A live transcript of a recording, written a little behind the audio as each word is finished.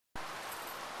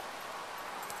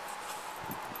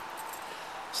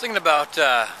Thinking about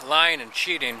lying and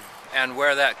cheating and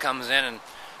where that comes in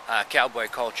cowboy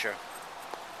culture,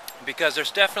 because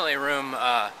there's definitely room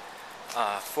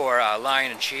for lying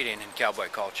and cheating in cowboy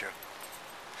culture.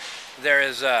 There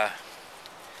is, I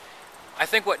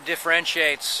think, what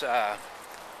differentiates a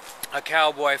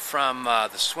cowboy from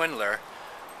the swindler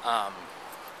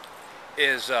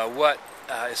is what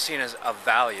is seen as of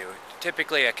value.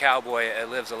 Typically, a cowboy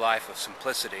lives a life of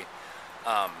simplicity.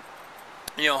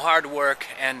 Hard work,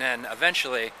 and then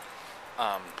eventually,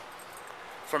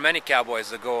 for many cowboys,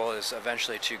 the goal is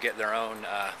eventually to get their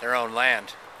own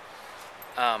land.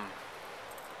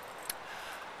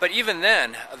 But even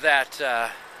then,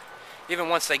 even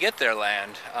once they get their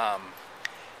land,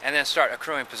 and then start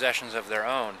accruing possessions of their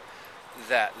own,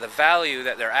 that the value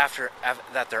that they're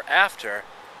after,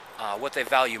 what they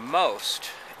value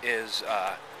most is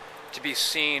to be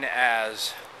seen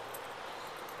as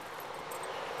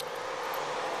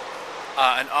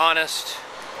an honest,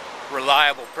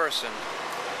 reliable person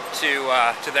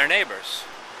to their neighbors,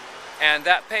 and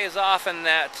that pays off in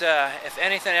that if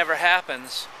anything ever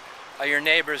happens, your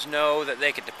neighbors know that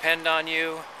they can depend on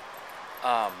you.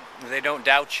 They don't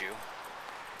doubt you,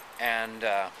 and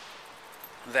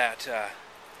that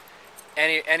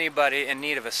anybody in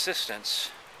need of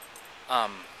assistance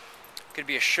could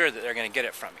be assured that they're going to get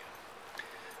it from you.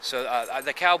 So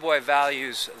the cowboy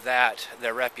values that,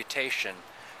 their reputation,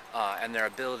 and their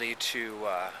ability to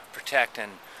protect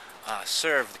and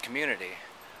serve the community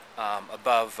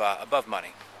above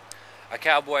money. A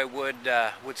cowboy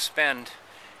would spend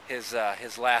his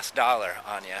last dollar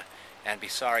on you and be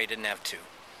sorry he didn't have two.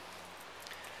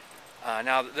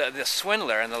 Now the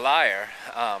swindler and the liar,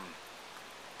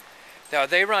 now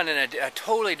they run in a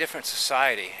totally different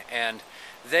society, and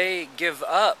they give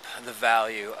up the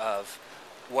value of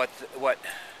what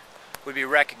would be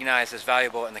recognized as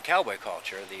valuable in the cowboy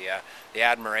culture, the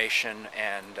admiration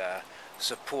and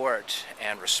support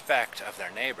and respect of their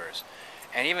neighbors,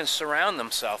 and even surround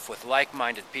themselves with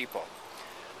like-minded people.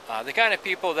 The kind of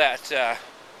people that,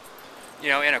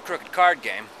 in a crooked card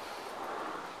game,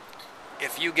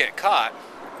 if you get caught,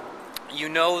 you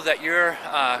know that your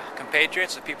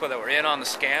compatriots, the people that were in on the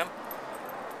scam,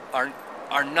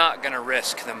 are not going to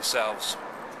risk themselves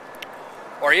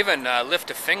or even lift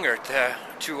a finger to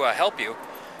help you,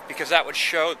 because that would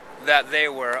show that they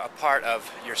were a part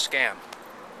of your scam.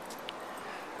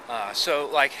 So,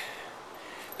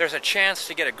 there's a chance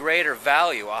to get a greater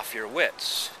value off your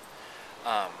wits,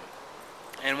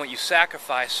 and what you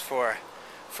sacrifice for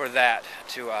that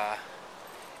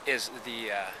is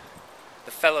the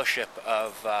fellowship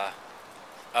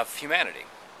of humanity.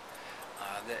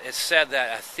 It's said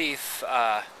that a thief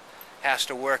has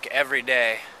to work every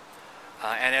day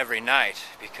and every night,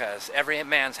 because every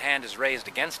man's hand is raised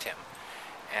against him,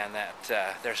 and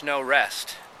that there's no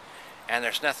rest, and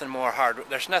there's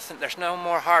no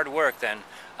more hard work than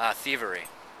thievery,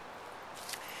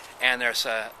 and there's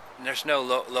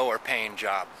no lower paying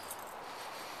job.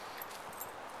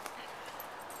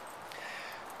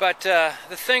 But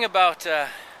the thing about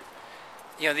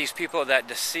these people that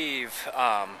deceive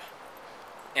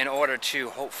in order to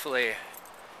hopefully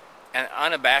and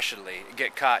unabashedly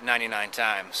get caught 99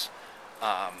 times,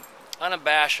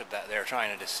 unabashed that they're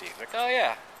trying to deceive. Like, oh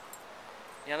yeah,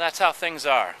 that's how things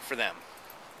are for them.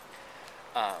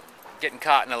 Getting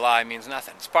caught in a lie means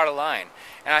nothing. It's part of lying.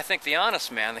 And I think the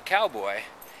honest man, the cowboy,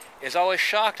 is always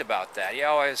shocked about that. He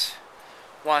always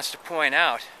wants to point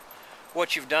out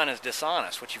what you've done is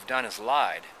dishonest, what you've done is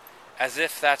lied, as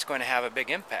if that's going to have a big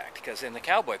impact. Because in the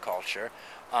cowboy culture,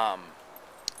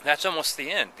 that's almost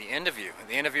the end of you,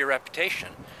 the end of your reputation.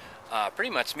 Pretty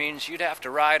much means you'd have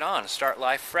to ride on and start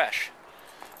life fresh.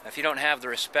 If you don't have the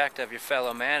respect of your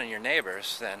fellow man and your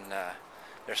neighbors, then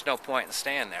there's no point in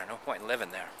staying there, no point in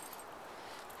living there.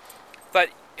 But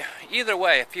either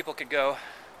way, people could go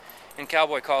in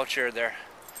cowboy culture.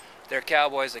 They're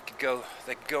cowboys that could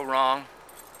go wrong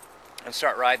and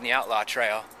start riding the outlaw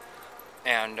trail,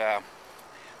 and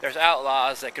there's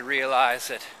outlaws that could realize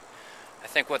that I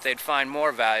think what they'd find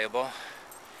more valuable.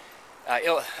 I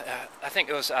think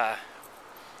it was. I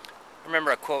remember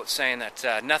a quote saying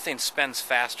that nothing spends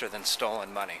faster than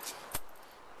stolen money.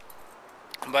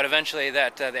 But eventually,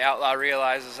 that the outlaw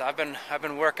realizes, I've been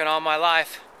working all my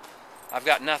life. I've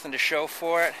got nothing to show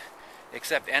for it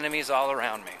except enemies all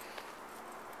around me.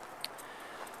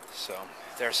 So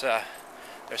there's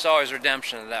always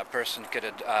redemption that person could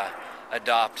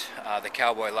adopt the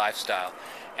cowboy lifestyle,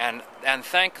 and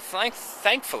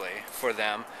thankfully for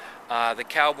them, the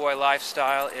cowboy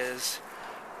lifestyle is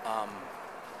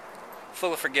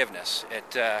full of forgiveness.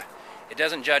 It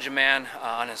doesn't judge a man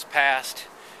on his past.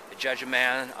 It judges a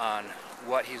man on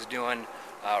what he's doing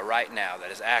right now, that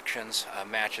his actions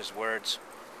match his words,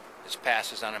 his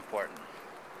past is unimportant.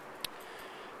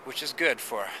 Which is good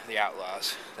for the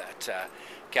outlaws, that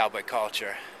cowboy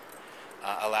culture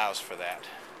allows for that.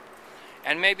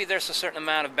 And maybe there's a certain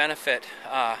amount of benefit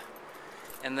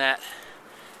in that,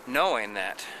 knowing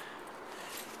that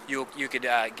you could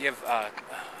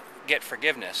get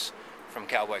forgiveness from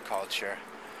cowboy culture.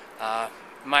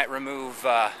 Might remove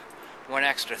one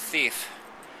extra thief,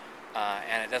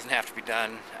 and it doesn't have to be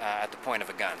done at the point of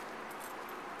a gun.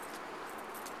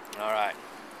 All right.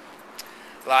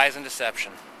 Lies and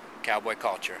deception, cowboy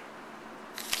culture.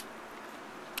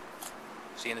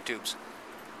 See you in the tubes.